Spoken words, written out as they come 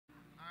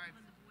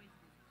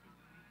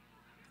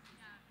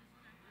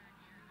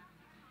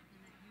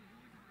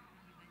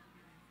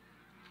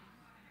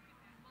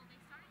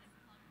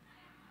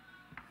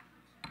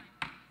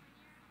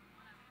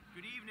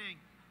evening.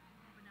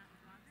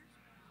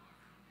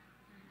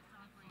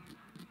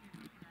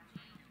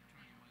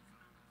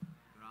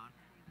 They're on.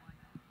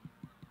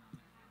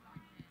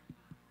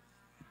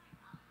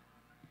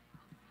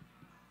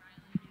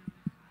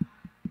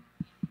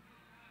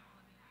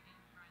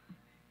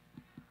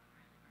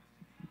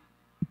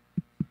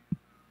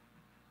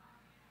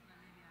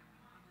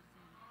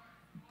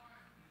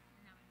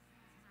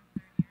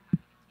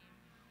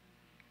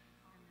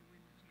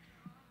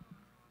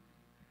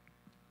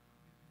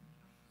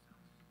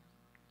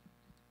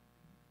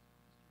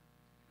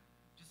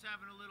 Just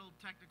having a little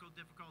technical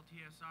difficulty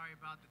here. Sorry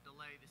about the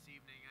delay this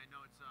evening. I know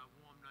it's a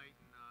warm night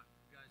and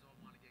you guys all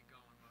want to get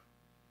going, but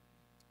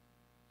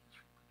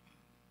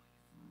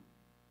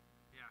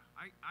yeah,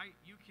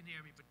 you can hear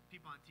me, but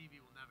people on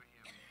TV will never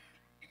hear me.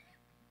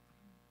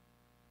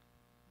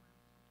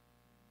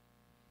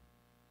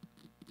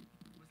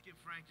 Let's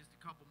give Frank just a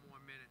couple more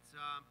minutes.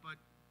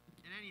 But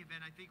in any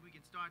event, I think we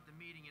can start the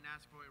meeting and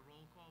ask for a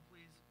roll call,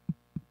 please.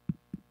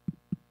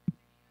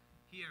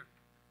 Here.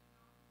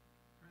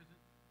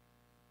 Present.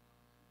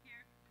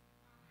 Here.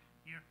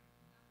 Here.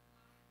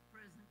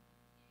 Present.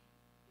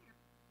 Here.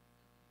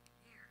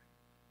 Here.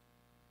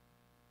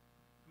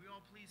 Can we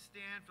all please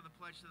stand for the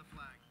pledge to the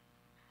flag?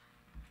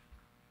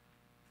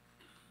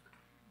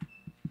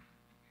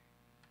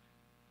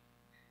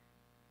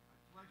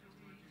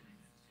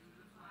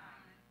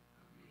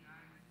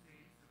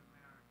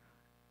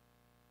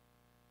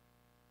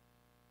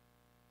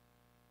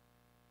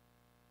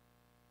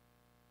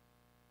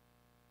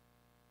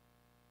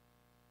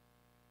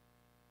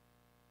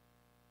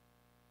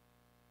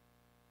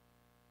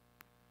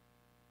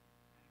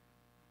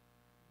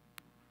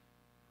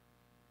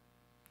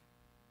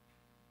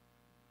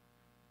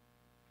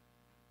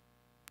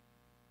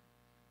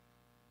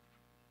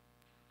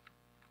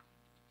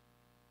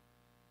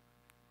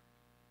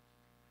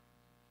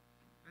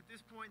 At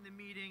this point in the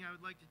meeting, I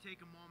would like to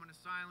take a moment of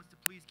silence to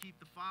please keep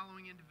the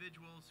following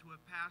individuals who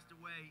have passed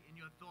away in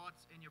your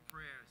thoughts and your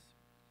prayers.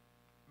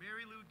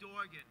 Mary Lou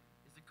Dorgan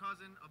is the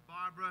cousin of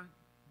Barbara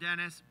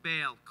Dennis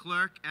Bale,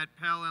 clerk at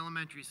Pell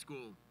Elementary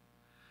School.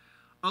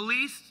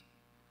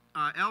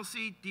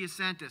 Elsie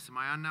DeSantis,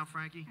 am I on now,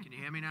 Frankie? Can you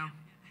hear me now?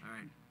 All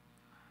right.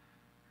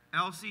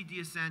 Elsie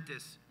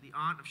DeSantis, the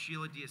aunt of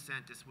Sheila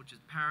DeSantis, which is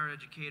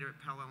paraeducator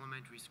at Pell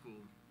Elementary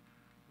School.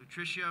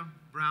 Patricia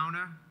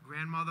Browner,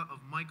 grandmother of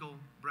Michael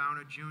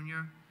Browner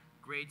Jr.,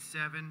 grade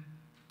 7,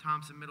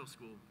 Thompson Middle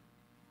School.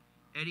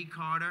 Eddie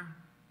Carter,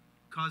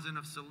 cousin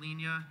of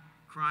Selenia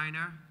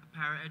Kreiner, a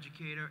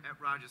paraeducator at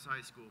Rogers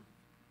High School.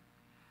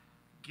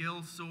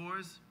 Gil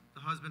Soares, the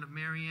husband of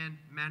Marianne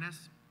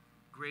Menace,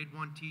 grade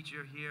 1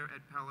 teacher here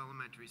at Pell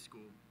Elementary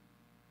School.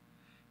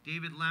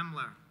 David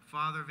Lemler,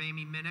 father of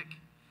Amy Minnick,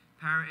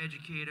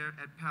 paraeducator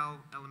at Pell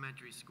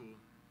Elementary School.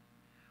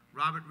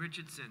 Robert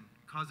Richardson,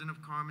 cousin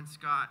of Carmen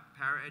Scott,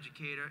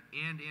 paraeducator,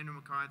 and Andrew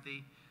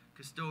McCarthy,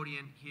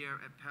 custodian here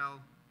at Pell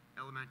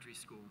Elementary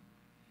School.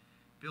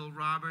 Bill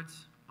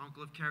Roberts,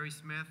 uncle of Kerry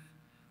Smith,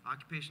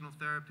 occupational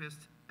therapist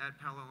at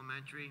Pell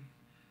Elementary.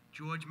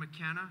 George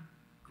McKenna,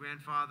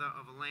 grandfather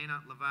of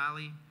Elena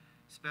Lavallee,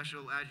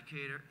 special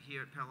educator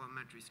here at Pell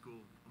Elementary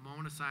School. A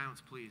moment of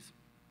silence, please.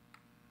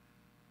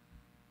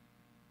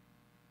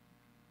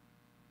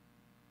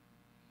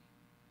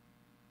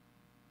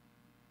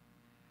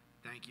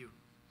 Thank you.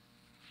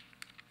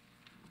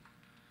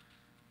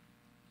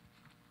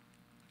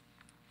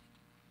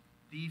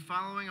 The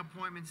following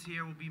appointments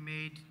here will be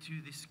made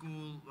to the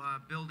school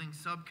building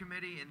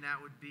subcommittee, and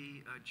that would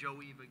be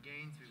Jo Eva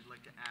Gaines. We would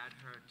like to add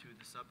her to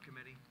the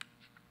subcommittee.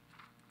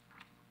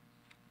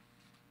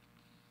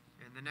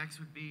 And the next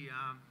would be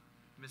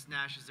Ms.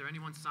 Nash. Is there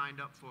anyone signed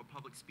up for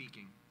public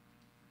speaking?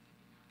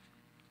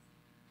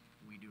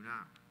 We do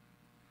not.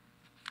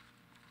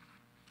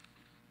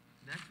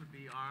 Next would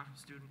be our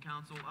student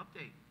council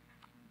update.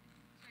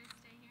 Should I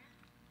stay here?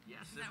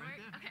 Yes, Does that right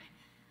work? there. Okay.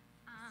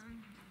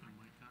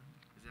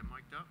 Is that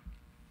mic'd up?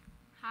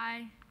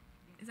 Hi.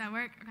 Does that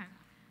work? Okay.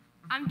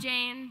 I'm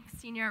Jane,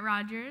 senior at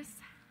Rogers.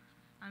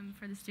 I'm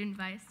for the student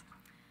vice.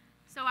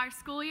 So our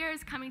school year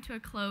is coming to a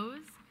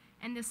close,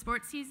 and the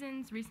sports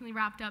seasons recently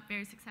wrapped up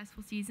very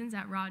successful seasons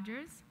at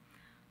Rogers.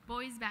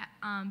 Boys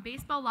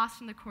baseball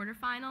lost in the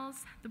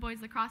quarterfinals. The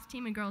boys lacrosse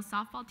team and girls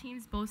softball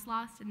teams both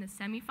lost in the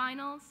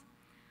semifinals.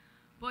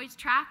 Boys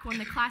track won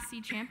the Class C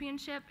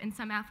championship, and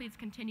some athletes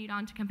continued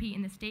on to compete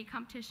in the state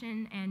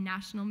competition and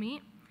national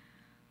meet.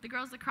 The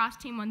girls lacrosse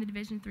team won the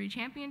Division III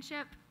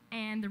championship,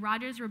 and the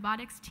Rogers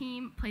robotics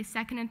team placed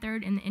second and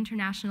third in the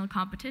international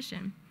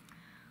competition.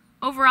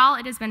 Overall,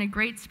 it has been a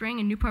great spring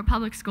in Newport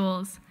Public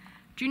Schools.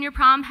 Junior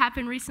prom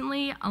happened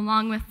recently,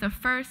 along with the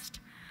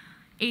first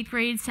 8th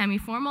grade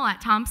semi-formal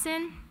at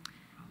Thompson.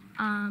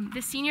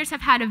 The seniors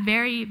have had a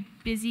very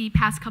busy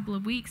past couple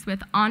of weeks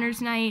with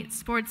honors night,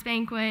 sports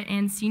banquet,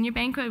 and senior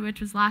banquet, which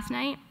was last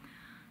night.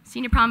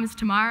 Senior prom is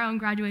tomorrow, and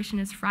graduation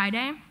is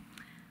Friday.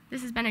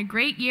 This has been a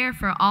great year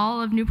for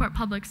all of Newport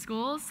Public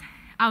Schools.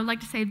 I would like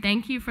to say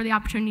thank you for the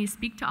opportunity to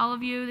speak to all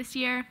of you this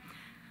year.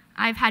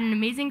 I've had an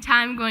amazing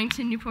time going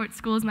to Newport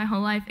schools my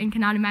whole life and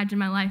cannot imagine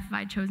my life if I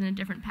had chosen a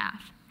different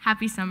path.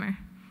 Happy summer.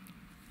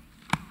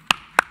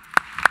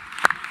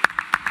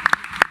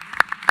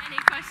 Any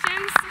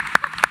questions?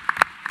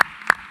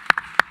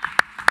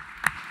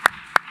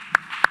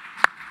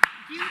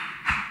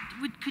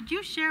 Could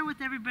you share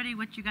with everybody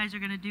what you guys are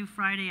going to do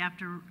Friday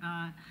after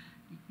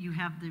you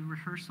have the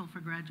rehearsal for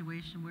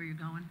graduation, where you're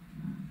going?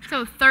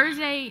 So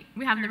Thursday,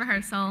 we have the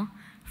rehearsal.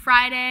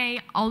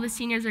 Friday, all the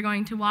seniors are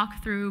going to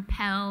walk through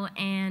Pell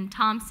and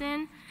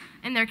Thompson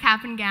in their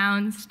cap and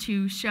gowns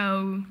to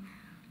show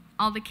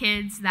all the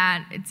kids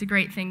that it's a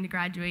great thing to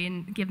graduate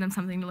and give them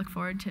something to look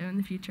forward to in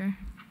the future.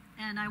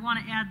 And I want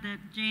to add that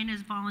Jane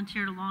has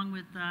volunteered along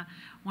with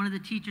one of the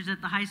teachers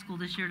at the high school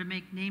this year to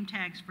make name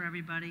tags for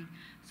everybody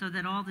so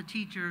that all the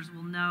teachers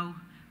will know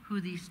who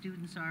these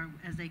students are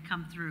as they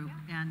come through.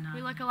 And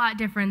we look a lot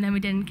different than we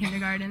did in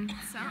kindergarten,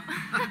 so.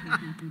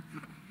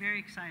 Very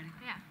exciting.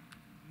 Yeah.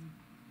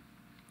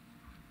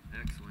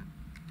 Excellent.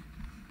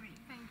 Great,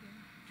 thank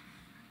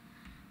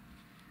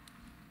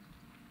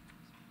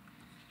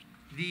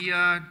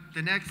you.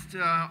 The next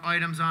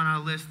items on our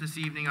list this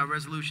evening are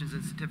resolutions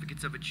and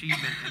certificates of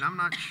achievement, and I'm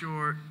not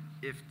sure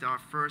if our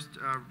first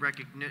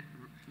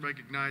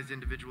recognized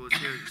individual is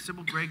here. Is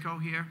Sybil Greco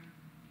here?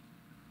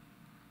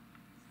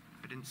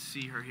 I didn't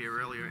see her here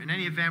earlier. In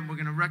any event, we're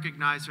going to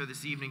recognize her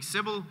this evening.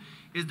 Sybil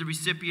is the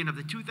recipient of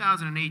the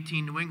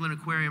 2018 New England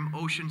Aquarium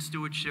Ocean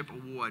Stewardship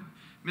Award.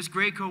 Ms.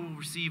 Greco will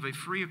receive a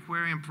free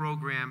aquarium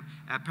program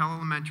at Pell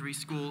Elementary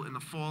School in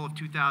the fall of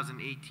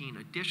 2018.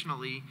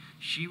 Additionally,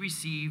 she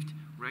received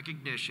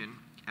recognition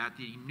at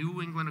the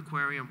New England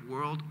Aquarium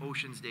World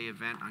Oceans Day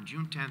event on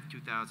June 10th,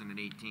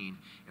 2018,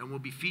 and will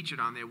be featured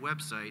on their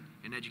website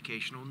and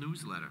educational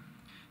newsletter.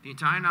 The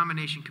entire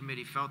nomination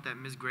committee felt that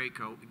Ms.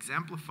 Greco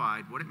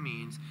exemplified what it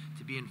means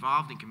to be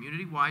involved in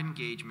community-wide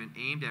engagement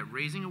aimed at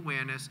raising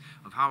awareness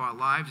of how our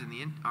lives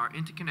are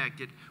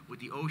interconnected with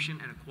the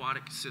ocean and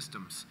aquatic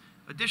systems.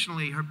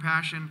 Additionally, her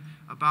passion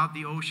about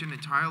the ocean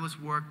and tireless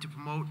work to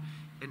promote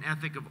an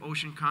ethic of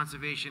ocean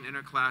conservation in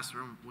her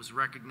classroom was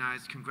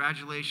recognized.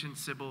 Congratulations,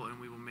 Sybil, and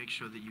we will make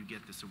sure that you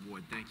get this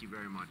award. Thank you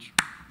very much.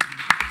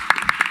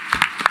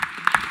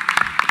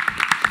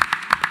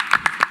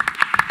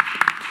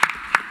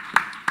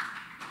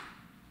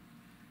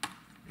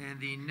 And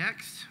the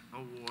next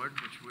award,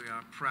 which we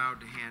are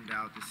proud to hand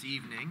out this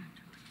evening,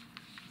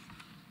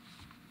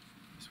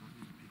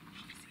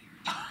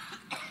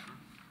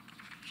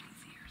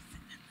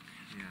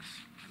 yes,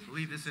 I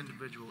believe this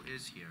individual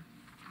is here.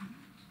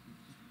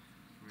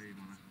 Where you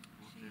want to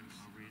go up there?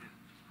 I'll read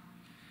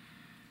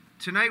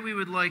it. Tonight we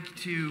would like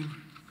to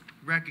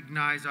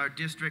recognize our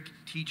District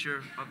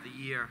Teacher of the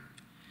Year.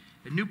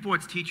 And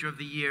Newport's Teacher of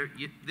the Year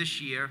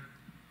this year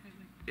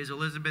is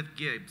Elizabeth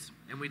Gibbs,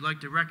 and we'd like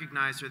to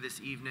recognize her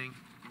this evening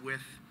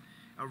with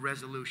a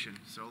resolution.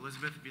 So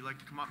Elizabeth, if you'd like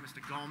to come up,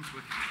 Mr. Gomes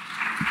with...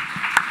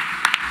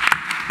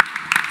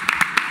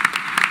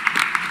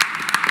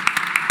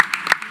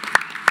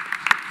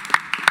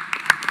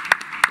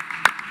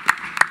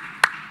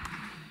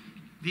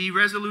 The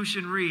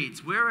resolution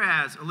reads,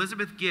 whereas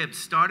Elizabeth Gibbs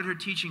started her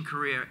teaching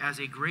career as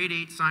a grade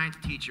 8 science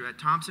teacher at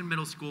Thompson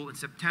Middle School in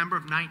September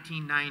of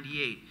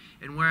 1998,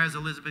 and whereas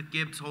Elizabeth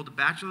Gibbs holds a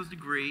bachelor's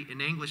degree in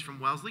English from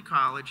Wellesley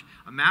College,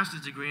 a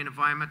master's degree in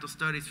environmental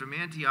studies from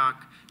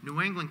Antioch New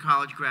England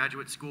College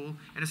Graduate School,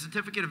 and a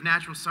certificate of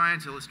natural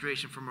science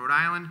illustration from Rhode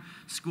Island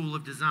School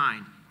of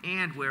Design.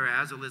 And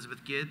whereas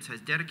Elizabeth Gibbs has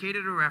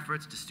dedicated her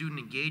efforts to student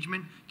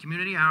engagement,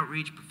 community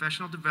outreach,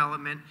 professional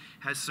development,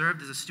 has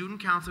served as a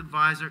student council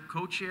advisor,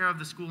 co-chair of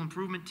the school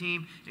improvement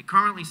team, and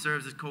currently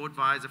serves as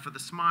co-advisor for the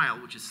SMILE,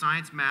 which is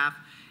Science, Math,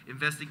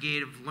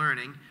 Investigative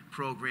Learning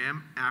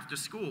program after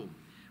school.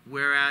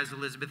 Whereas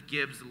Elizabeth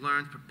Gibbs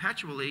learns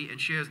perpetually and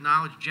shares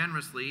knowledge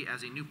generously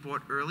as a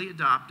Newport early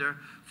adopter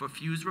for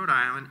Fuse, Rhode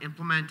Island,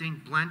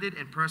 implementing blended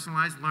and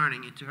personalized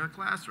learning into her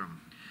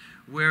classroom.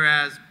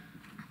 Whereas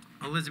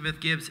Elizabeth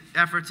Gibbs'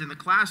 efforts in the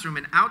classroom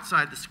and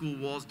outside the school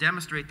walls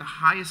demonstrate the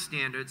highest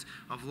standards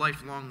of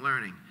lifelong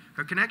learning.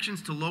 Her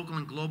connections to local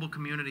and global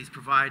communities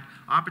provide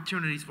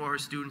opportunities for her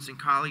students and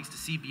colleagues to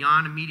see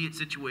beyond immediate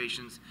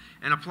situations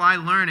and apply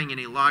learning in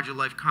a larger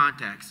life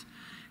context.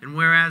 And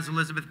whereas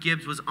Elizabeth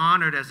Gibbs was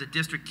honored as a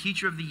District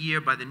Teacher of the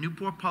Year by the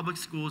Newport Public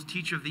Schools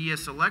Teacher of the Year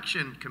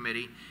Selection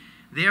Committee,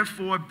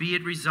 therefore be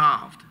it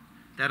resolved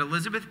that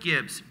Elizabeth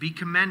Gibbs be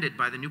commended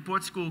by the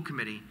Newport School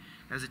Committee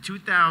as a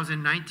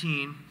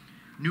 2019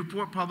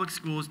 Newport Public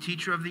Schools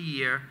Teacher of the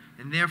Year,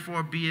 and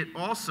therefore be it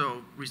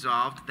also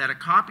resolved that a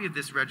copy of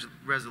this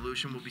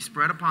resolution will be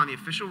spread upon the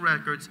official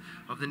records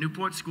of the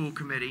Newport School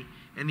Committee,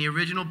 and the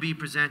original be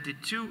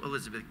presented to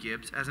Elizabeth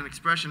Gibbs as an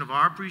expression of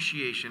our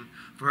appreciation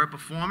for her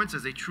performance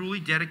as a truly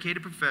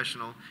dedicated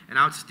professional and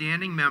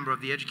outstanding member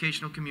of the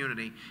educational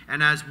community,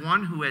 and as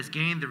one who has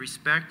gained the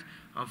respect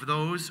of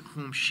those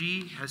whom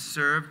she has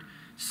served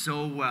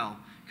so well.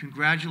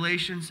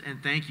 Congratulations,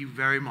 and thank you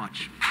very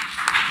much.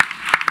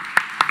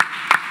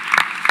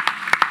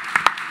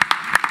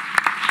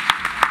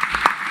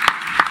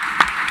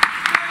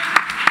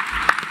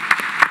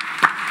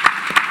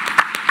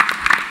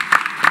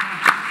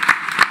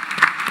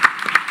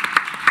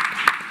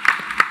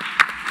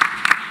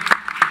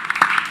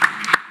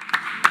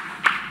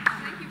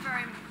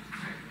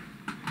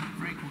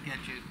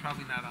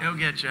 probably not on. He'll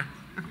get you. I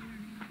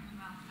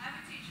have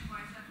a teacher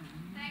voice.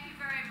 Thank you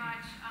very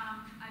much.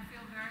 I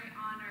feel very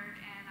honored,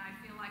 and I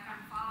feel like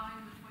I'm following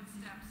the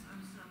footsteps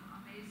of some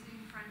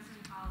amazing friends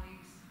and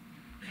colleagues.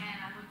 And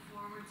I look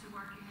forward to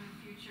working with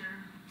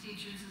future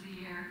Teachers of the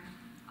Year.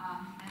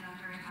 And I'm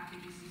very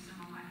happy to see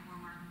some of my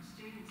former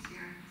students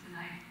here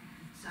tonight.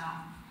 So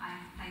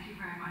I thank you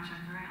very much.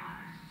 I'm very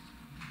honored.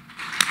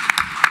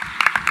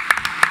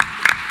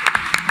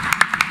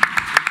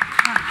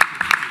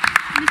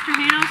 Mr.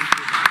 Hanos?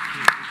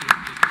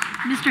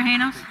 Mr.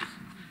 Hanos?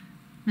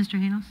 Mr.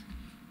 Hanos?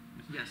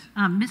 Yes.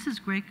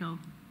 Mrs. Greco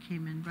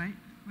came in, right?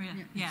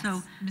 Yeah, Yes,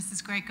 so-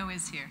 Mrs. Greco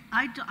is here.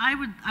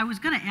 I was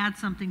going to add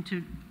something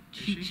to,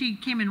 she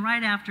came in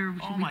right after we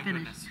Oh, my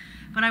finished. goodness.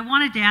 But I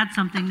wanted to add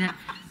something that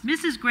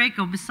Mrs.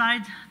 Greco,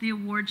 besides the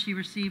award she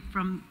received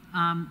from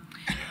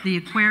the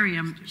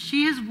aquarium,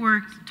 she has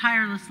worked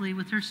tirelessly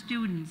with her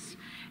students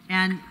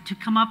and to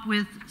come up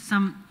with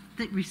some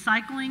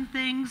recycling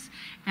things.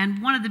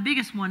 And one of the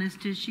biggest one is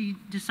she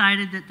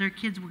decided that their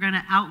kids were going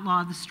to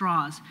outlaw the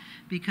straws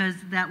because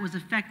that was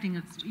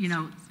affecting,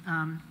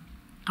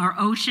 our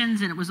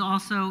oceans, and it was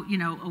also,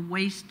 a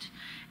waste,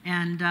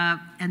 and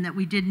that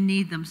we didn't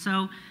need them.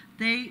 So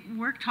they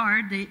worked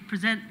hard. They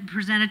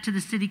presented to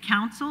the city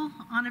council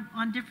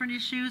on different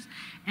issues,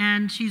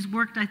 and she's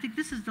worked, I think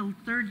this is the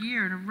third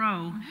year in a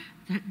row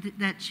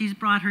that she's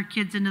brought her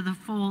kids into the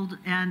fold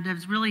and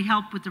has really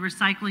helped with the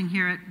recycling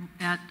here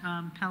at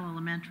Pell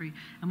Elementary,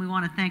 and we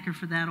want to thank her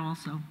for that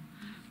also.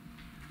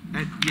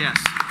 Yes.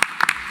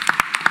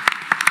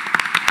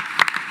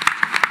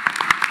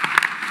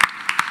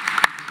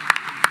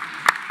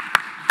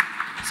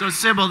 So,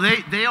 Sybil,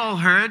 they all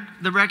heard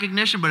the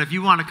recognition, but if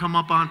you want to come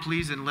up on,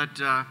 please, and let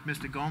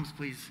Mr. Gomes,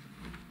 please,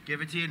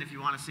 give it to you. And if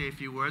you want to say a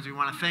few words, we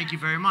want to thank you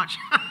very much.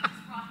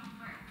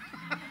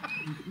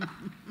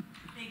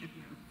 Thank you.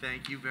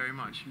 Thank you very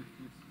much.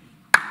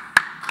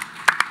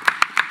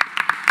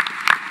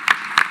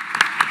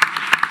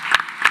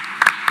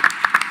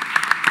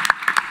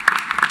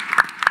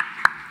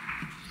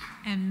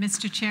 And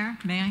Mr. Chair,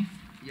 may I?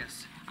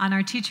 Yes. On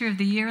our Teacher of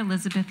the Year,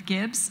 Elizabeth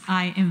Gibbs,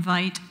 I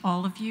invite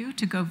all of you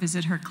to go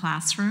visit her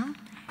classroom.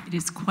 It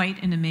is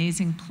quite an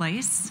amazing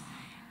place.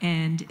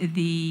 And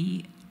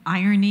the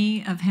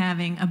irony of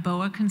having a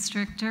boa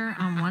constrictor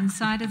on one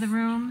side of the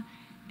room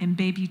and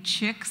baby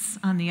chicks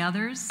on the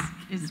others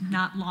is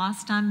not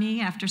lost on me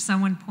after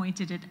someone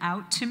pointed it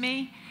out to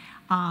me.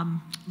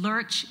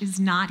 Lurch is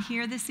not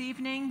here this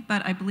evening,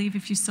 but I believe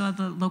if you saw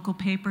the local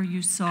paper,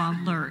 you saw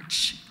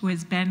Lurch, who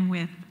has been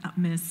with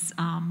Ms.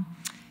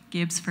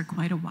 Gibbs for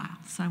quite a while.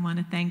 So I want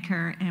to thank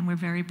her, and we're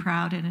very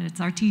proud, and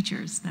it's our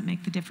teachers that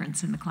make the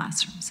difference in the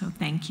classroom. So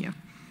thank you.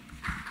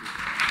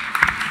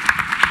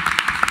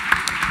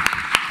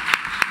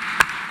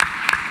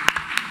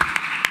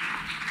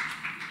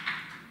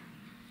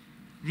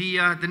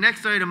 The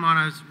next item on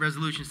our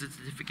resolutions and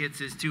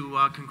certificates is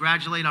to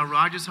congratulate our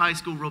Rogers High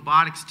School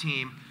robotics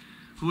team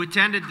who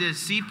attended the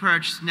Sea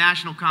Perch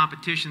National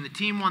Competition. The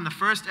team won the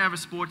first ever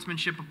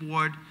sportsmanship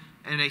award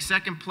and a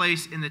second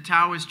place in the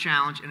Towers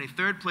Challenge and a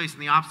third place in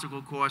the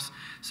obstacle course.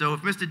 So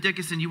if Mr.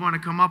 Dickinson, you want to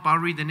come up, I'll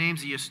read the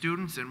names of your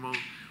students and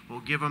we'll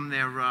give them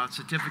their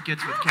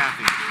certificates with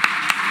Kathy.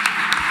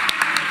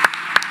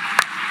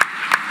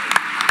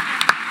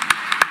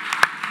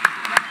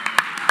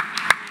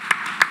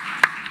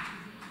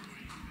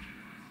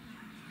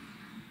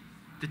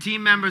 The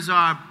team members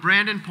are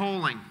Brandon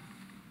Poling,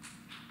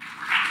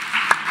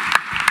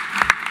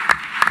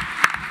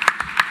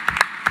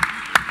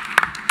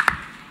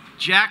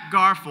 Jack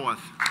Garforth,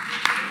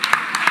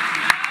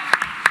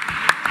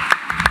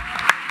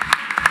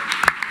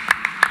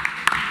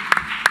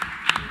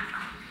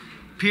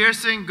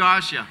 Pearson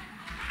Garcia,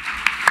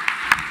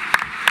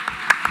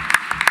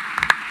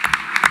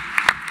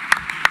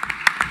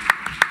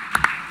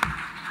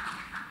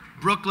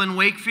 Brooklyn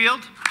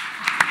Wakefield,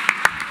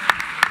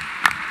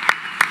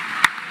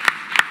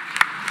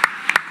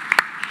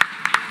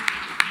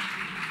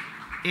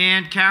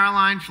 and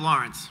Caroline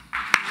Florence.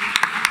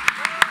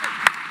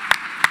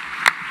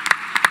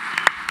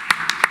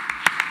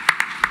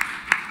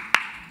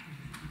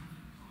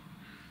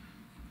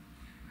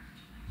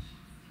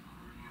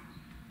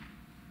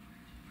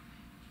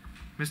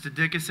 Mr.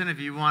 Dickinson, if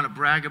you want to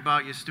brag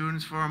about your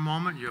students for a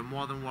moment, you're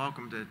more than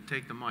welcome to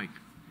take the mic.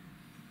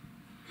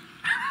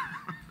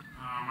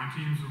 My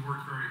teams have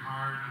worked very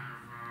hard. I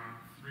have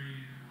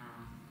three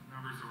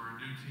members of our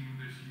new team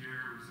this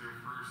year. It was their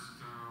first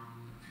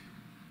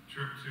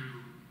trip to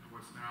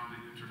what's now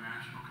the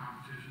international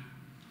competition.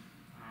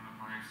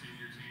 My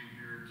senior team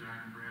here,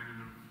 Jack and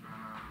Brandon,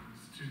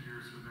 it's 2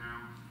 years for them.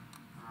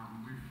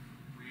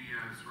 We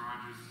as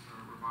Rogers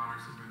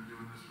Robotics have been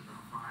doing this for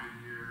about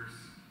 5 years.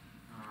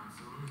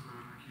 So it was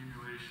an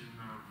accumulation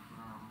of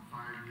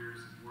 5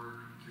 years of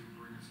work to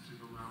bring us to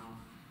the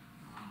level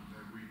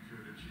that we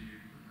could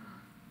achieve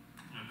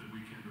at the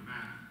weekend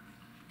event.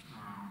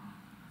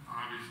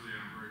 Obviously,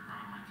 I'm very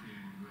proud of my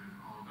team. They've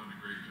all done a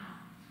great job.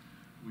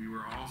 We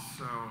were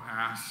also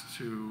asked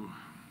to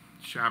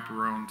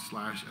chaperone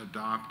 /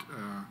 adopt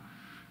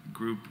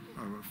group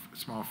of a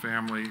small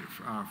family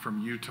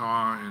from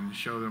Utah and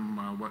show them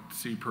what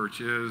Sea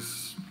Perch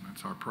is.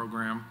 That's our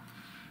program.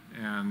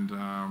 And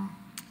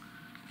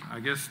I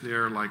guess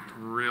they're like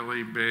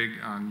really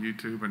big on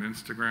YouTube and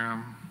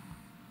Instagram.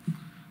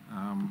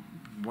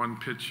 One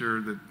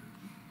picture that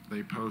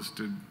they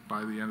posted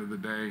by the end of the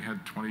day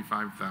had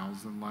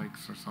 25,000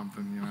 likes or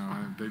something, you know,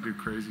 and they do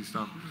crazy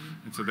stuff.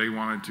 And so they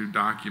wanted to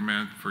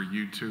document for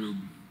YouTube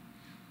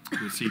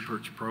the Sea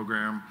Perch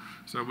program.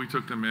 So we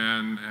took them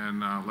in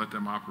and let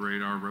them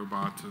operate our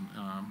robots, and,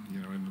 you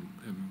know,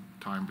 in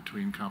time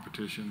between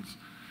competitions.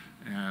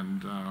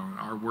 And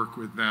our work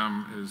with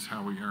them is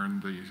how we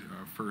earned the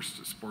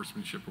first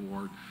sportsmanship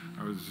award.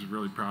 I was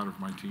really proud of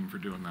my team for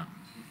doing that.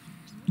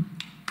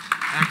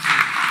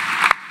 Excellent.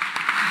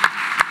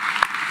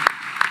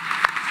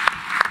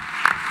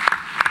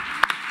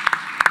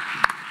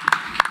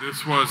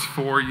 This was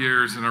 4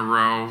 years in a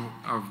row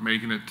of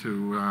making it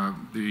to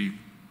the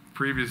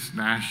previous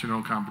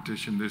national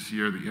competition, this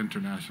year the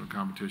international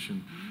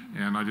competition.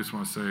 And I just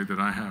want to say that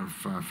I have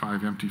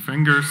 5 empty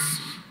fingers.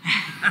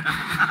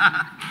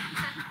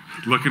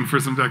 Looking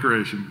for some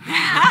decoration.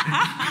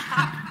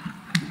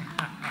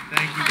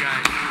 Thank you,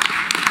 guys.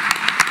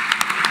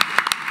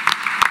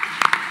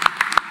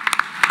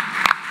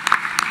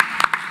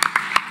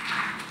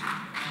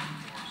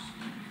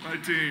 My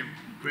team.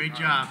 Great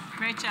job.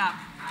 Great job.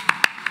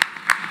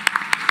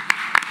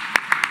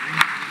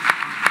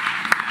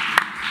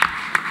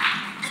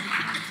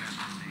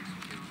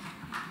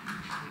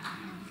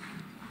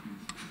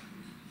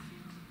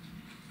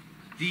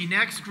 The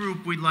next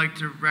group we'd like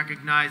to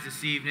recognize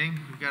this evening,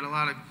 we've got a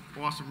lot of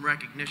awesome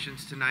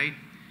recognitions tonight,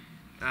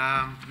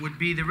 would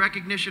be the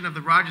recognition of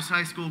the Rogers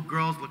High School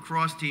girls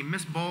lacrosse team.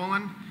 Miss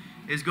Boland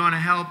is going to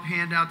help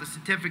hand out the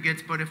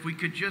certificates, but if we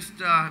could just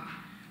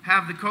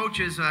have the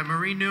coaches,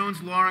 Marie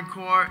Nunes, Lauren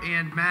Kaur,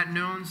 and Matt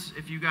Nunes,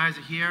 if you guys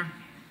are here,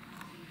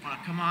 want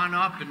to come on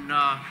up and...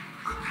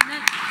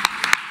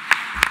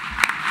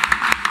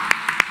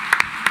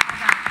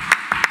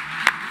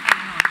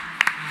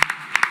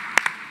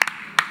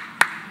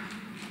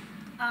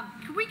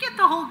 Can we get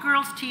the whole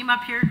girls team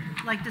up here,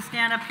 like to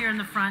stand up here in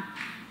the front?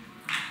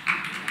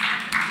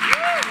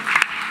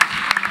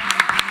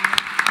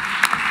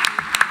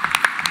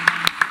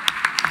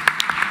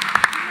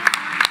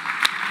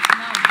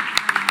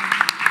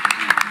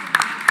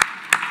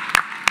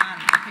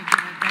 Okay,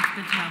 good. That's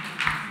good to know.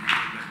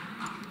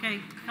 Okay,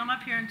 come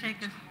up here and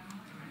take a...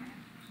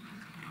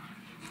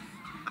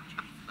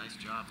 Nice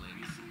job,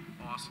 ladies.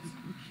 Awesome.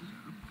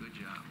 Good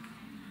job.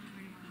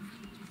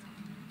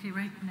 Okay,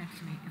 right next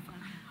to me.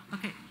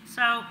 Okay,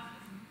 so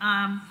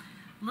a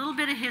little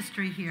bit of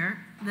history here.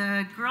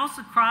 The girls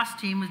lacrosse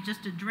team was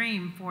just a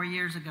dream 4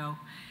 years ago,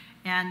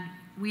 and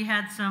we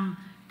had some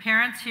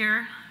parents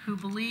here who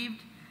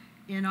believed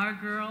in our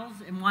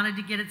girls and wanted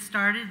to get it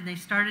started. And they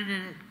started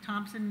it at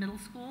Thompson Middle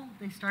School.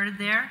 They started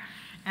there,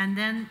 and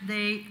then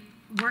they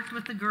worked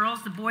with the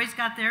girls. The boys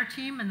got their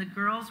team, and the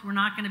girls were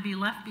not going to be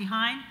left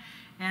behind.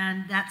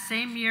 And that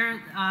same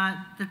year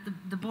that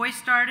the boys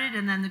started,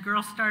 and then the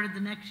girls started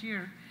the next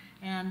year.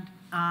 And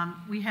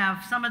we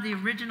have some of the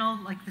original,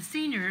 like the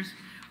seniors,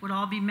 would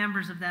all be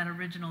members of that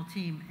original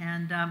team.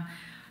 And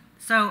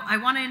so I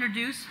want to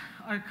introduce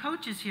our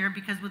coaches here,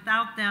 because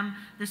without them,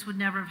 this would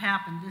never have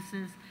happened. This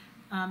is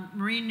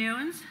Marie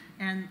Nunes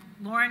and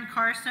Lauren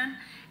Carson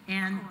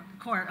and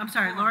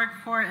Laura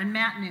Court and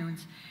Matt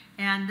Nunes.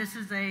 And this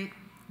is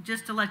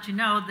just to let you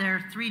know,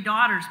 their 3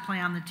 daughters play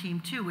on the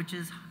team too, which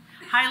is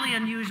highly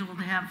unusual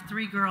to have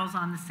 3 girls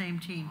on the same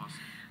team. Awesome.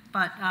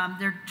 But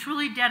they're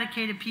truly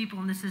dedicated people,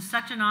 and this is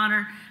such an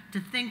honor to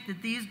think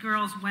that these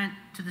girls went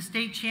to the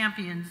state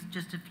champions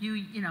just a few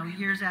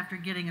years after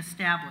getting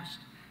established.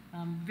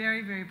 I'm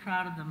very, very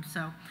proud of them.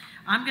 So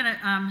I'm going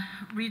to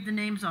read the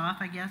names off,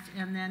 I guess,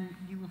 and then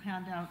you will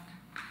hand out.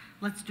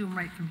 Let's do them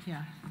right from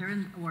here. They're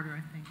in order,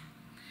 I think.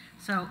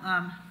 So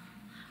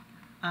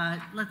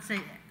let's say,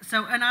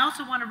 and I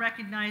also want to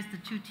recognize the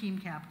 2 team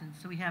captains.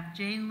 So we have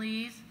Jane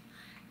Lees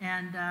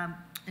and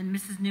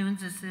Mrs. Nunes.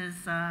 This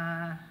is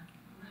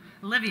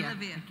Olivia. I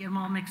get them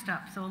all mixed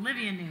up. So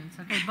Olivia Nunes,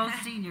 okay, both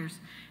seniors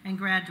and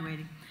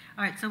graduating.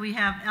 All right, so we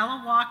have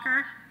Ella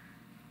Walker.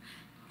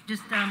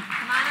 Just, come on up.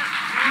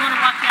 You want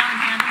to walk down and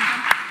hand them to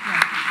them?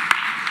 Yeah.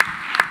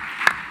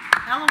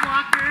 Ella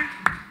Walker,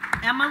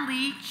 Emma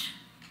Leach,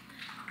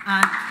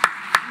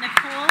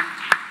 Nicole,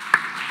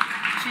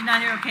 she's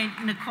not here, okay,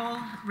 Nicole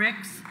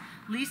Ricks,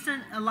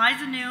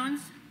 Eliza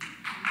Nunes,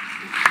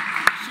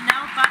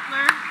 Chanel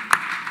Butler,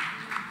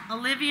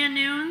 Olivia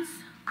Nunes,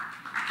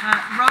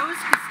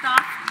 Rose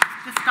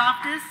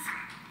Kostoftis,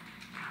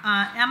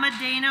 Emma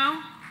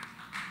Dano,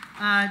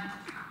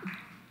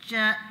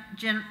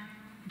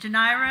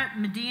 Janira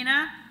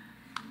Medina,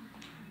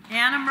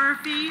 Anna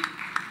Murphy,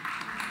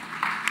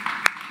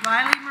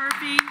 Riley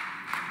Murphy,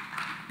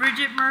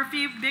 Bridget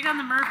Murphy, big on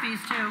the Murphys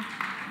too,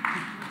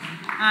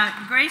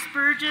 Grace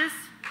Burgess,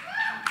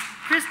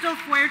 Crystal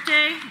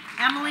Fuerte,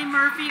 Emily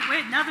Murphy,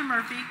 wait, another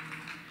Murphy,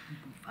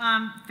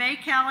 Faye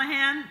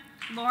Callahan,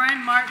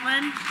 Lauren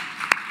Martland,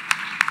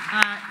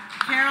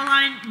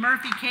 Caroline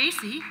Murphy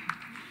Casey,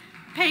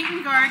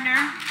 Peyton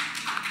Gardner,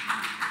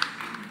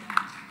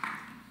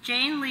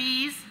 Jane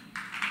Lees,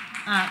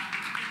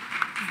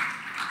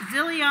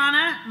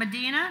 Ziliana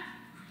Medina,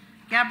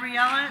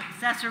 Gabriella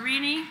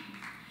Cesarini,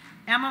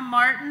 Emma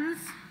Martins,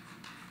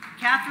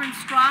 Catherine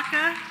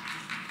Straka,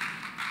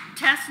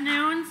 Tess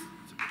Nunes,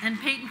 and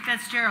Peyton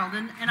Fitzgerald.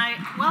 And I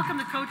welcome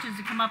the coaches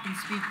to come up and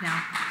speak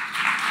now.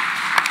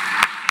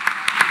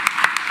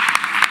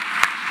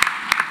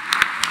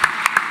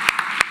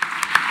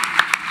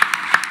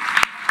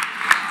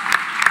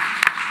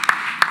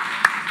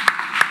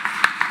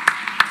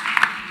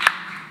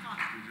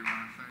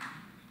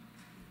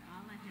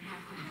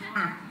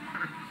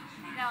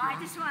 I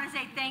just want to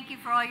say thank you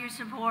for all your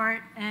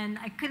support, and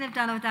I couldn't have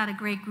done it without a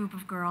great group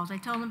of girls. I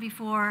told them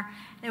before,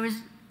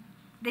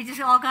 they just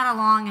all got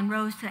along and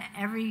rose to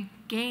every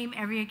game,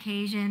 every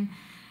occasion,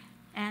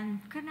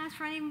 and couldn't ask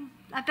for a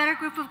better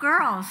group of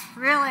girls,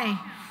 really.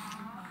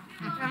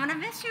 I'm going to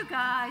miss you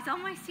guys, all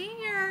my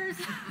seniors.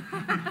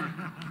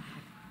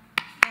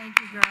 Thank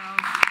you,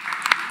 girls.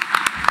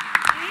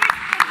 And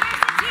here's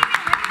the team.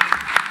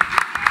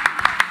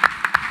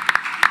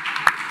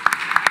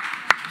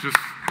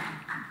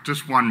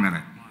 Just 1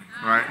 minute,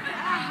 right?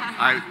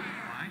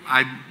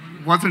 I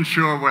wasn't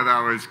sure whether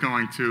I was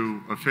going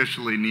to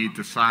officially need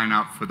to sign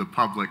up for the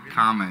public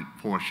comment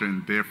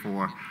portion.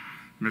 Therefore,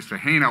 Mr.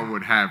 Haino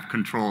would have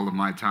control of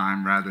my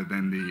time rather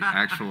than the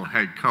actual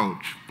head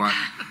coach, but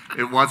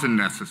it wasn't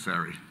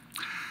necessary.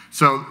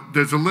 So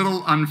there's a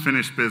little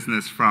unfinished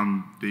business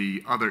from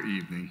the other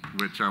evening,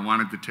 which I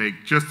wanted to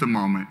take just a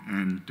moment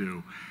and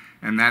do,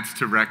 and that's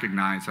to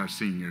recognize our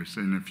seniors.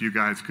 And if you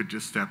guys could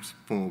just step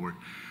forward.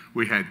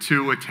 We had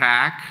 2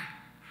 attack,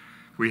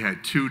 we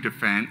had 2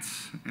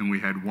 defense, and we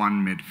had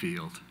 1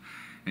 midfield.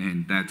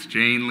 And that's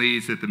Jane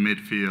Lees at the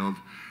midfield,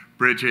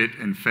 Bridget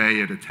and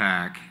Faye at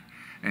attack,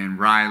 and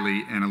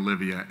Riley and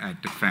Olivia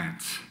at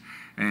defense.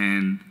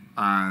 And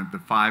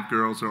the 5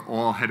 girls are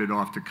all headed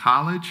off to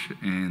college,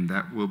 and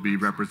that will be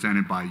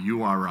represented by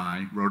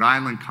URI, Rhode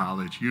Island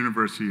College,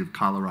 University of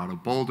Colorado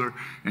Boulder,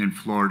 and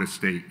Florida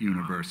State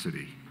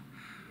University.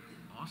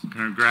 Awesome.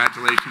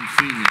 Congratulations,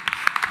 seniors.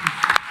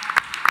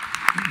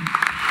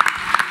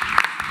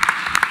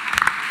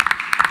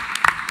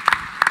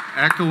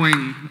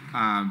 Echoing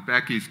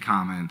Becky's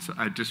comments,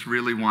 I just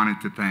really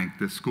wanted to thank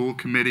the school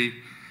committee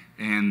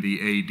and the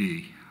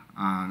AD.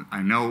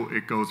 I know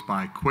it goes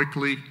by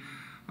quickly,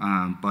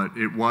 but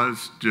it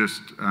was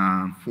just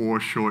 4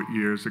 short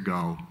years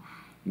ago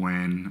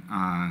when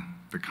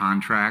the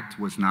contract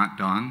was not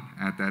done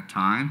at that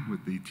time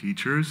with the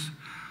teachers.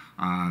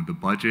 The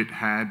budget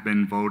had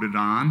been voted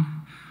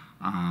on.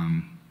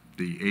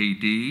 The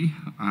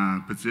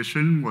AD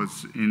position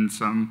was in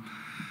some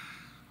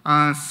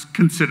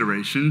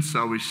consideration,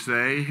 shall we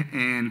say,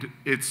 and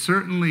it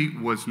certainly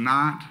was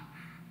not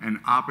an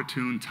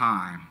opportune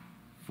time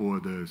for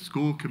the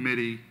school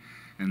committee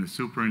and the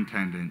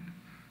superintendent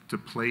to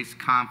place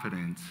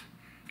confidence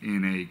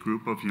in a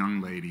group of young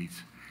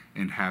ladies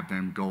and have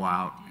them go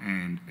out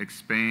and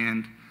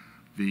expand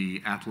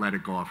the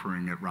athletic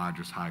offering at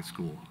Rogers High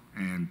School.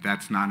 And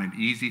that's not an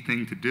easy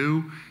thing to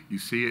do. You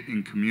see it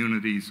in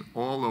communities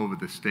all over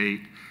the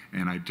state,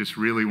 and I just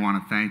really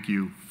want to thank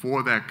you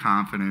for that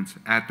confidence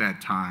at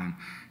that time,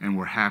 and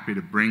we're happy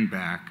to bring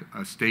back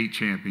a state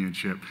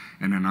championship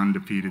and an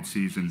undefeated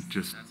season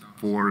just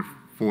four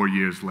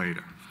years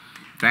later.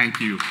 Thank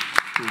you,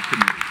 school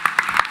committee.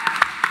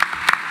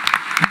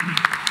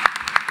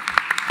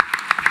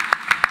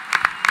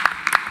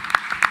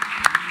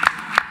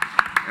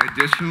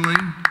 Additionally,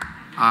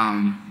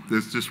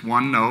 there's just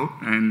one note,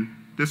 and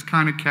this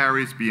kind of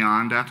carries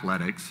beyond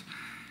athletics.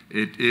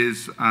 It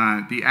is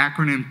the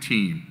acronym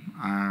TEAM.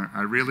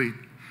 I really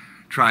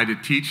try to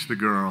teach the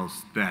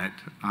girls that,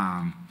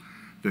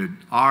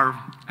 our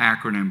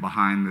acronym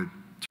behind the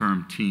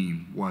term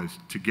TEAM was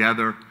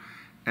Together,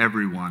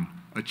 Everyone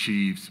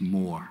Achieves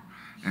More.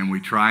 And we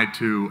tried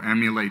to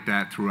emulate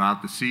that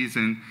throughout the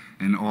season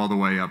and all the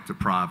way up to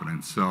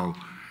Providence. So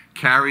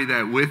carry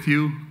that with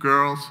you,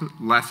 girls.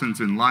 Lessons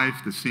in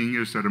life, the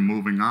seniors that are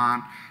moving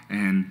on,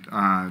 and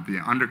the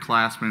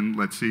underclassmen.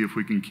 Let's see if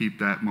we can keep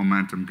that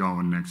momentum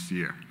going next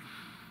year.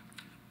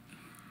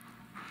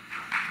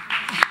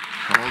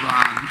 Hold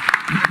on.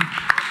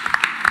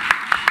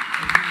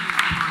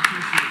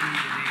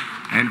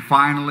 And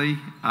finally,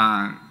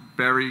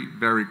 very,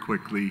 very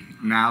quickly,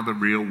 now the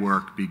real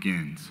work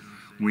begins.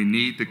 We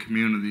need the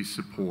community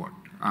support.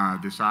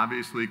 This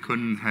obviously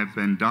couldn't have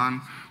been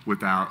done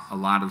without a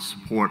lot of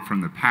support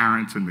from the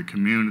parents and the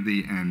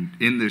community, and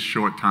in this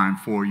short time,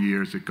 4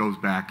 years, it goes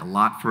back a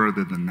lot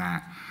further than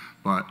that.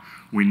 But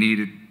we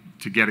needed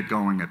to get it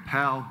going at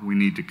Pell, we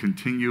need to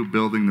continue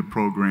building the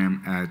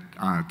program at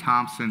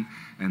Thompson,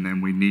 and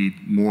then we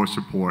need more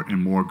support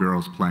and more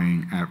girls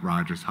playing at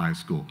Rogers High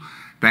School.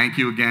 Thank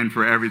you again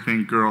for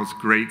everything, girls.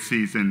 Great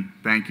season.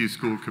 Thank you,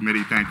 school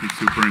committee. Thank you,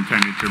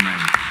 Superintendent Germain.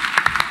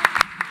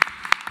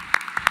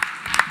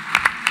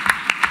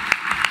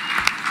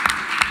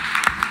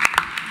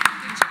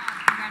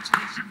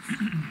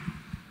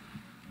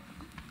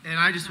 And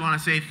I just want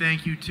to say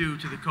thank you too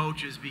to the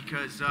coaches,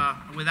 because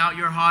without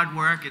your hard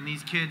work and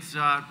these kids'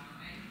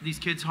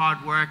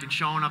 hard work and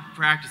showing up at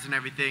practice and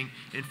everything,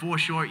 in 4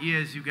 short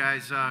years, you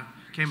guys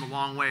came a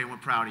long way, and we're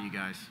proud of you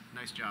guys.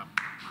 Nice job.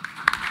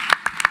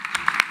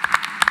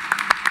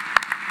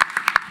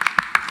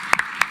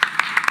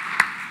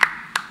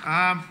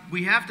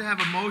 We have to have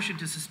a motion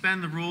to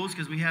suspend the rules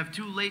because we have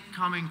 2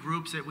 late-coming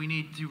groups that we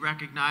need to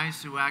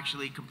recognize who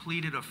actually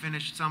completed or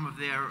finished some of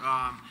their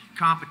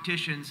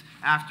competitions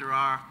after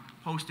our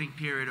posting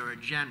period or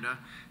agenda.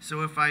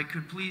 So if I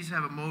could please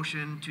have a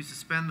motion to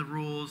suspend the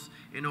rules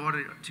in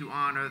order to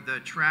honor the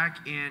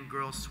track and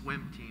girls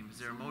swim team. Is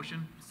there a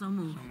motion? So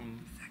moved.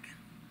 Second.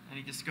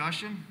 Any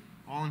discussion?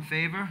 All in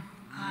favor?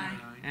 Aye.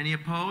 Any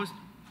opposed?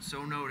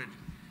 So noted.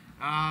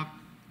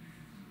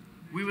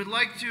 We would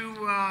like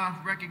to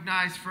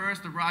recognize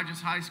first the Rogers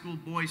High School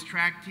boys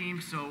track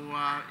team. So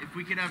if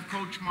we could have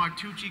Coach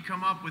Martucci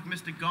come up with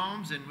Mr.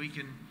 Gomes, and we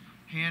can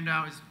hand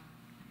out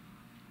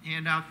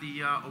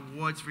the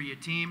awards for your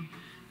team.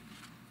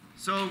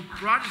 So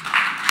Rogers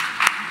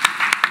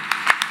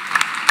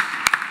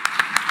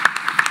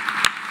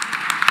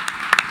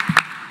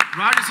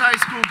High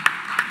School.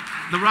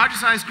 The Rogers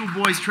High School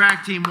boys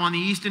track team won the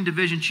Eastern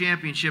Division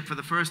Championship for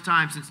the first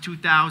time since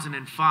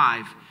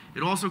 2005.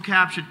 It also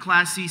captured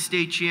Class C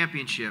state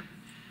championship.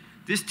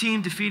 This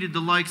team defeated the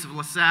likes of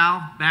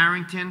LaSalle,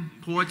 Barrington,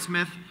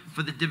 Portsmouth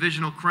for the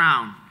divisional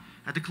crown.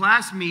 At the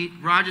class meet,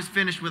 Rogers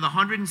finished with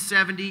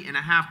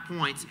 170.5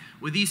 points,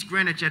 with East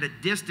Greenwich at a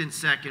distant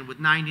second with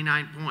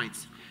 99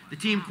 points. The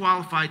team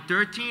qualified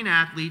 13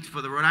 athletes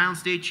for the Rhode Island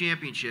State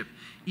Championship.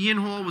 Ian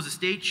Hall was a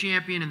state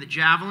champion in the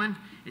javelin,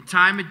 and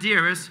Ty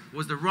Medeiros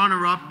was the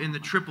runner-up in the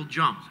triple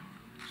jump.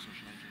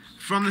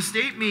 From the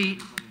state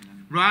meet,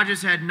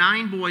 Rogers had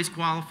 9 boys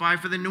qualify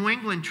for the New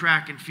England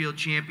Track and Field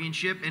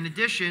Championship. In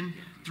addition,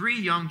 3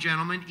 young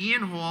gentlemen,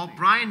 Ian Hall,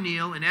 Brian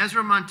Neal, and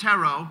Ezra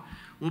Montero,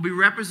 will be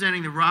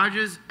representing the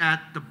Rogers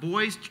at the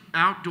Boys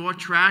Outdoor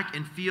Track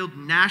and Field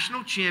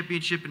National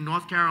Championship in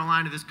North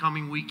Carolina this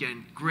coming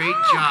weekend. Great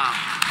job.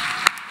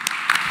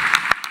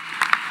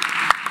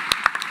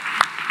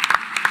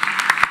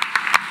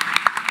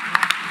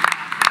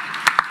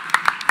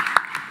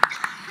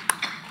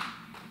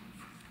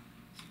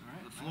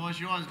 The floor is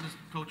yours, Mr.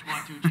 Coach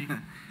Martucci.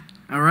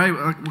 All right,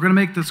 we're going to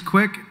make this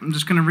quick. I'm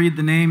just going to read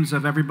the names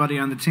of everybody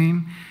on the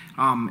team.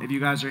 If you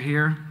guys are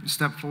here,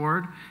 step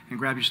forward and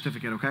grab your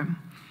certificate, okay?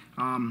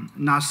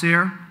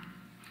 Nasir,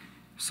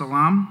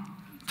 Salam,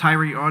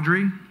 Tyree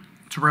Audrey,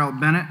 Terrell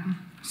Bennett,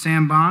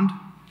 Sam Bond,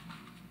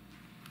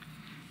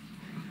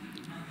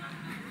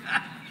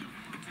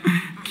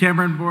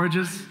 Cameron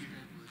Borges.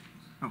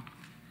 Oh.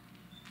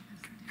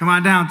 Come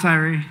on down,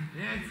 Tyree.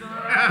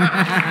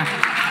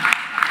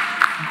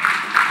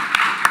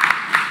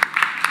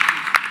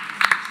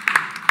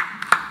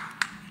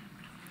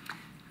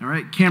 All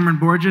right, Cameron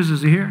Borges,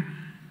 is he here?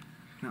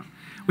 No.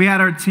 We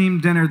had our team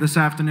dinner this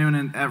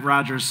afternoon at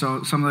Rogers,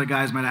 so some of the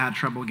guys might have had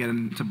trouble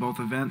getting to both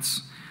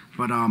events,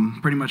 but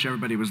pretty much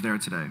everybody was there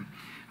today.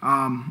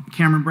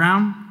 Cameron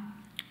Brown,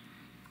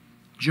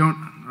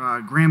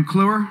 Graham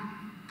Kluwer,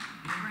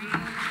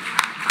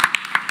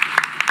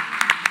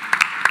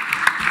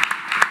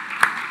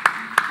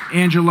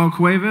 Angelo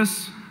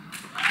Cuevas,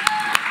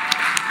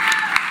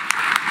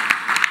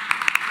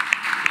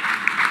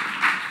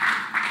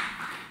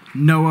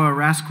 Noah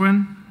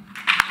Rasquin,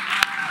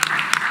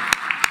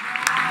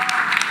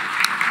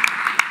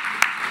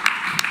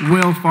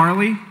 Will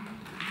Farley,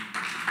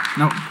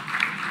 no,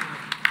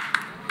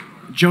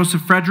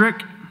 Joseph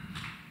Frederick,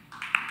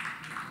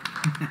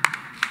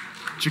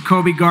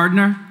 Jacoby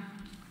Gardner,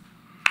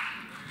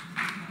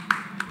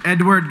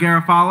 Edward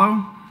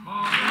Garofalo,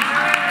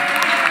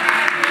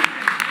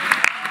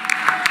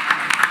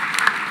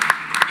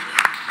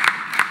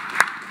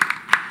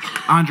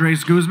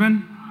 Andres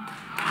Guzman,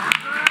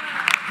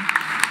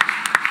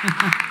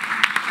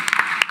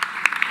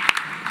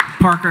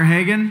 Parker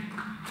Hagan,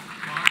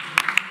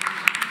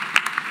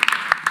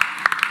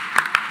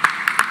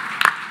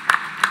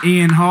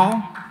 Ian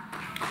Hall,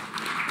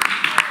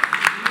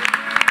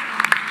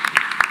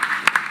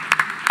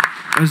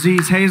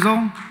 Aziz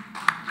Hazel,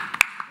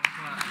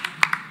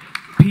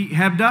 Pete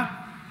Hebda,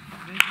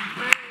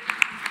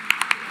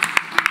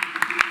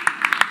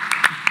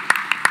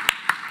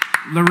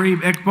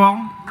 Lareeb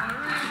Iqbal,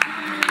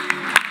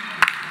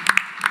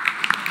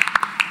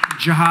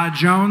 Jahad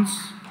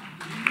Jones,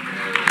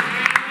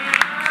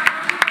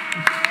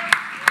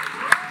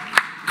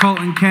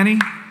 Colton Kenny,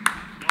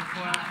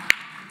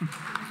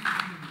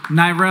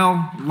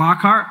 Nyrell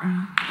Lockhart,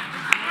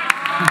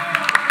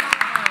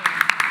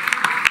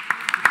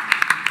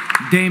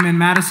 Damon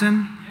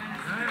Madison,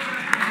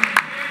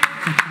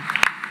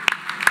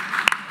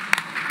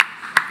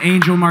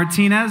 Angel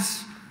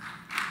Martinez,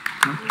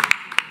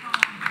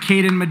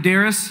 Caden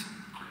Medeiros,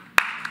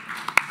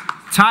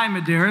 Ty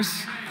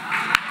Medeiros,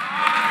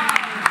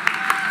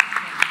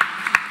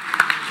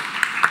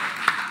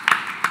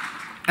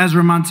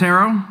 Ezra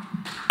Montero,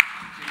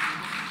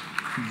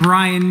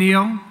 Brian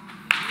Neal,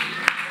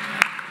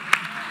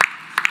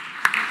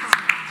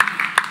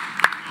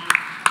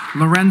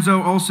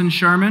 Lorenzo Olson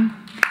Sherman.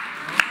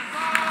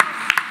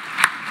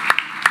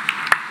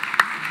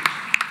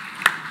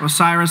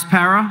 Osiris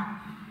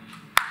Para.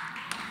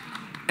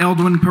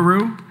 Eldwin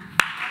Peru.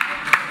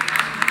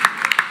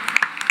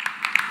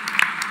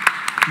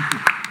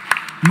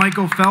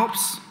 Michael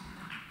Phelps.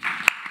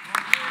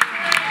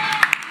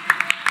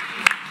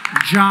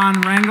 John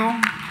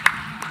Rangel.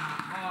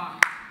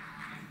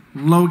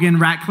 Logan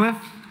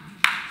Ratcliffe.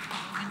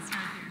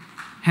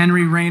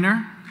 Henry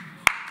Rayner.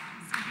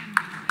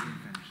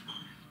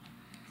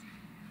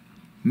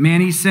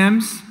 Manny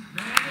Sims.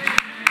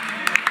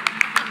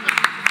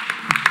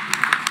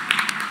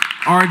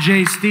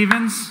 RJ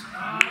Stevens.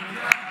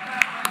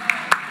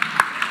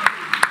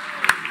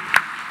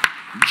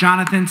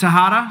 Jonathan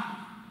Tejada.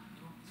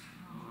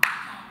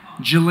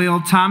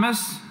 Jaleel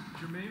Thomas.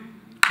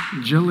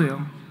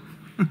 Jaleel.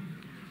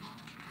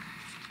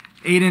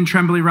 Aiden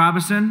Tremblay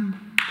Robinson.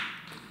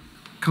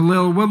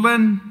 Khalil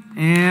Woodland.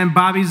 And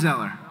Bobby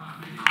Zeller.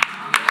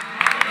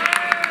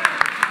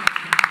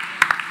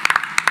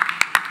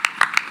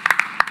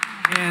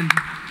 And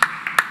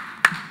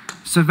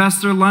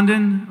Sylvester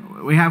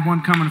London, we have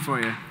one coming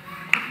for you.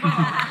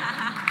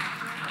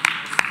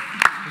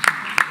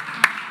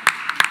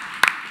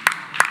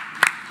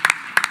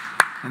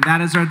 And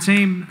that is our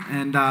team,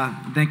 and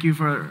thank you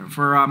for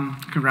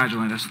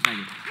congratulating us. Thank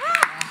you.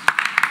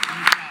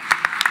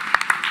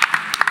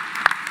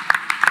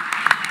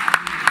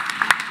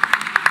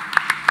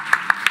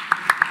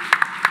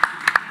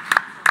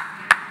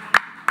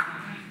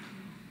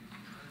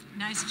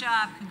 Nice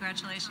job.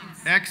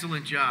 Congratulations.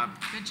 Excellent job.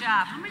 Good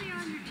job. How many are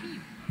on your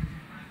team?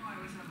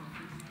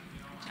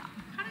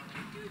 How did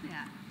you do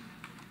that?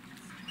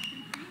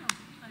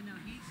 I know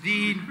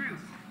he's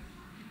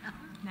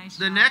Nice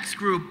The job. next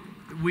group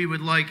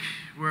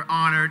we're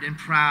honored and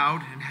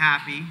proud and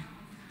happy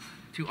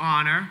to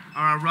honor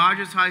are our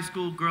Rogers High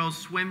School girls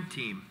swim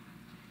team.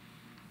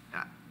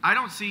 I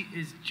don't see,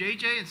 is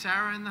JJ and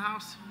Sarah in the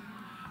house?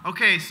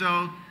 Okay,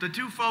 so the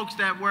two folks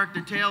that work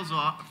their tails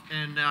off,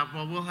 and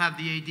well, we'll have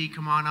the AD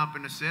come on up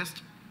and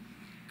assist.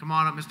 Come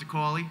on up, Mr.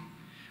 Cawley.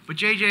 But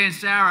JJ and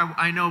Sarah,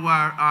 I know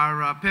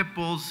are pit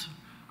bulls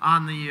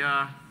on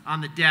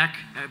the deck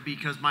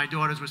because my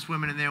daughters were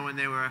swimming in there when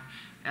they were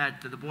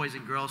at the Boys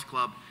and Girls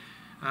Club.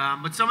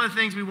 But some of the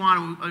things we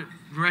want to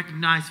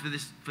recognize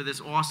for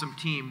this awesome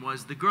team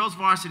was the girls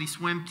varsity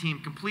swim team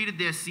completed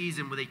their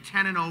season with a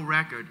 10-0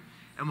 record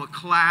and were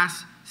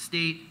class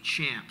state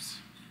champs.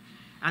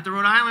 At the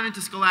Rhode Island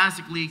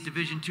Interscholastic League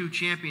Division II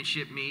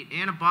Championship meet,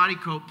 Anna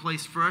Bodycoat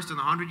placed first in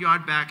the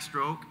 100-yard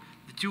backstroke,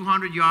 the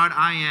 200-yard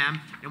IM,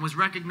 and was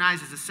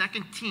recognized as the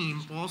second team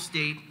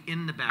All-State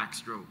in the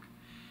backstroke.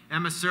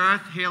 Emma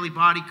Surth, Haley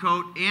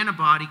Bodycoat, Anna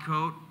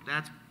Bodycoat,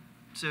 that's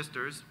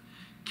sisters,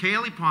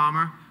 Kaylee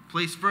Palmer,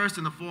 placed first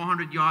in the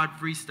 400-yard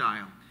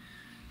freestyle.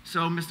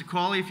 So, Mr.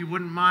 Cawley, if you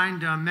wouldn't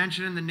mind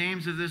mentioning the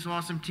names of this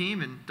awesome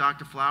team, and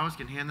Dr. Flowers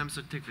can hand them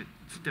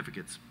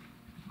certificates.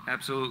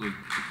 Absolutely.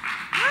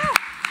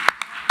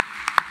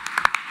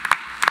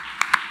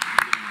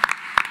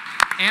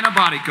 Anna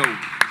Bodycoat.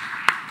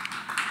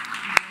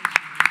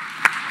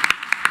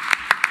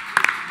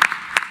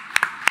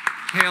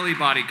 Haley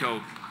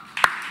Bodycoat.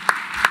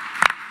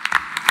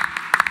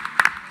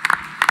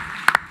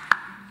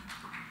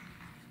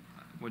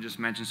 We'll just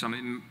mention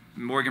something.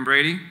 Morgan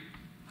Brady.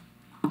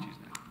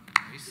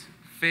 Nice.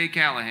 Faye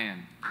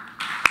Callahan.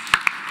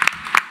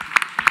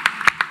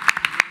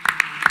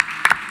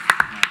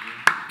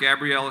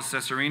 Gabriella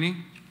Cesarini.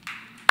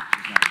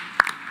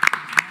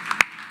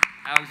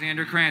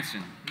 Alexander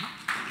Cranston.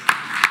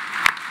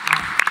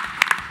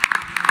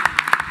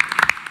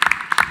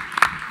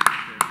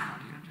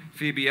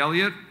 Phoebe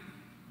Elliott.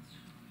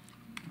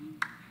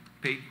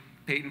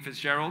 Peyton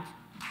Fitzgerald.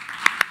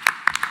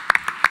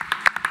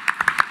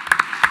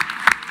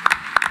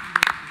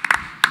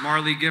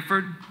 Marley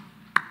Gifford.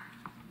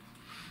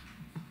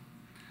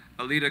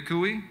 Alita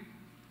Cooey.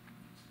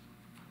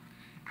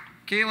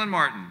 Kaylin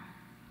Martin.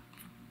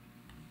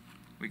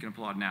 We can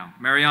applaud now.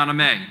 Mariana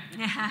May.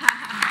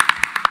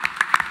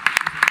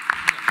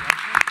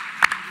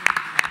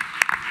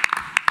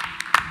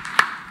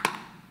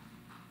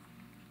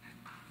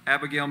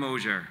 Abigail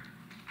Mosier.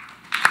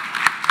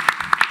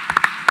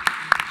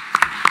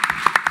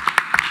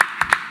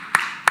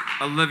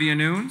 Olivia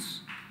Nunes.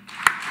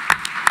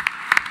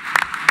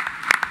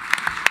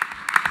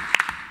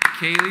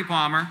 Kaylee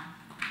Palmer.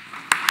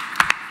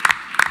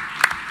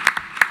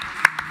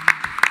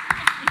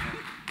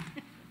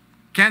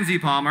 Kenzie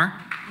Palmer.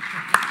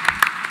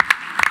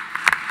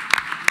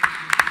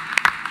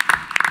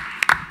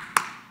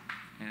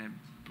 And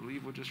I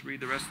believe we'll just read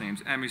the rest of the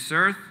names. Emmy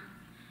Surth,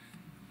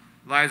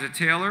 Liza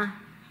Taylor,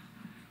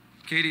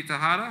 Katie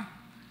Tejada,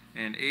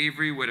 and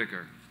Avery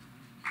Whitaker.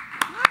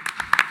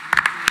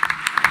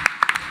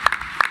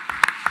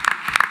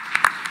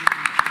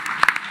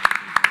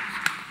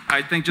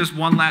 I think just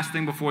one last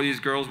thing before these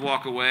girls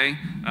walk away.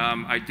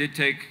 I did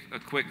take a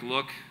quick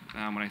look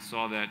when I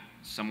saw that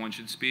someone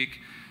should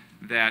speak,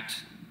 that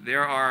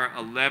there are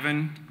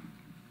 11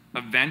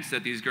 events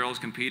that these girls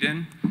compete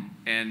in,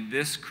 And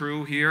this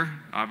crew here,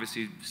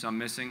 obviously some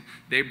missing,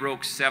 they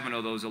broke 7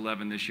 of those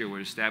 11 this year, were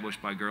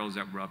established by girls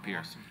that were up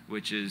here,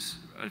 which is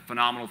a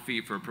phenomenal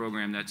feat for a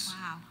program that's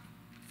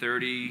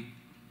 30,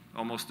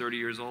 almost 30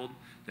 years old,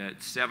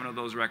 that 7 of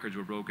those records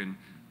were broken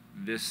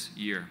this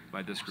year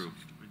by this group.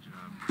 Good job.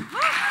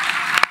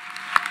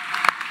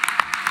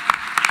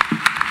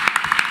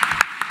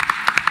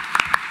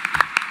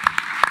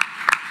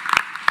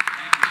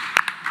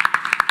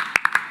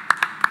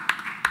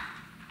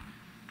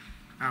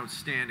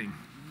 Outstanding.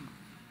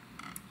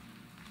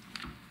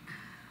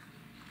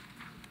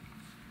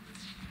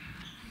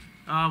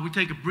 We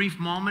take a brief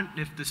moment.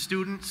 If the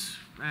students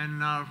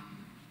and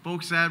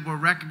folks that were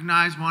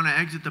recognized want to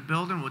exit the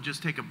building, we'll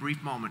just take a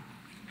brief moment.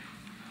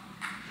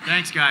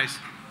 Thanks, guys.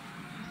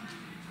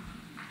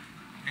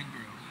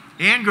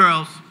 And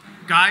girls.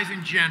 Guys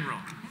in general.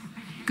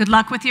 Good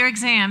luck with your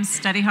exams.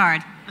 Study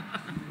hard.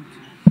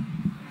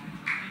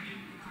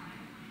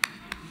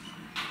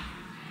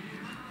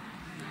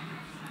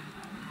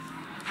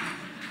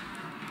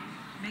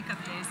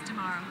 Makeup days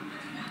tomorrow.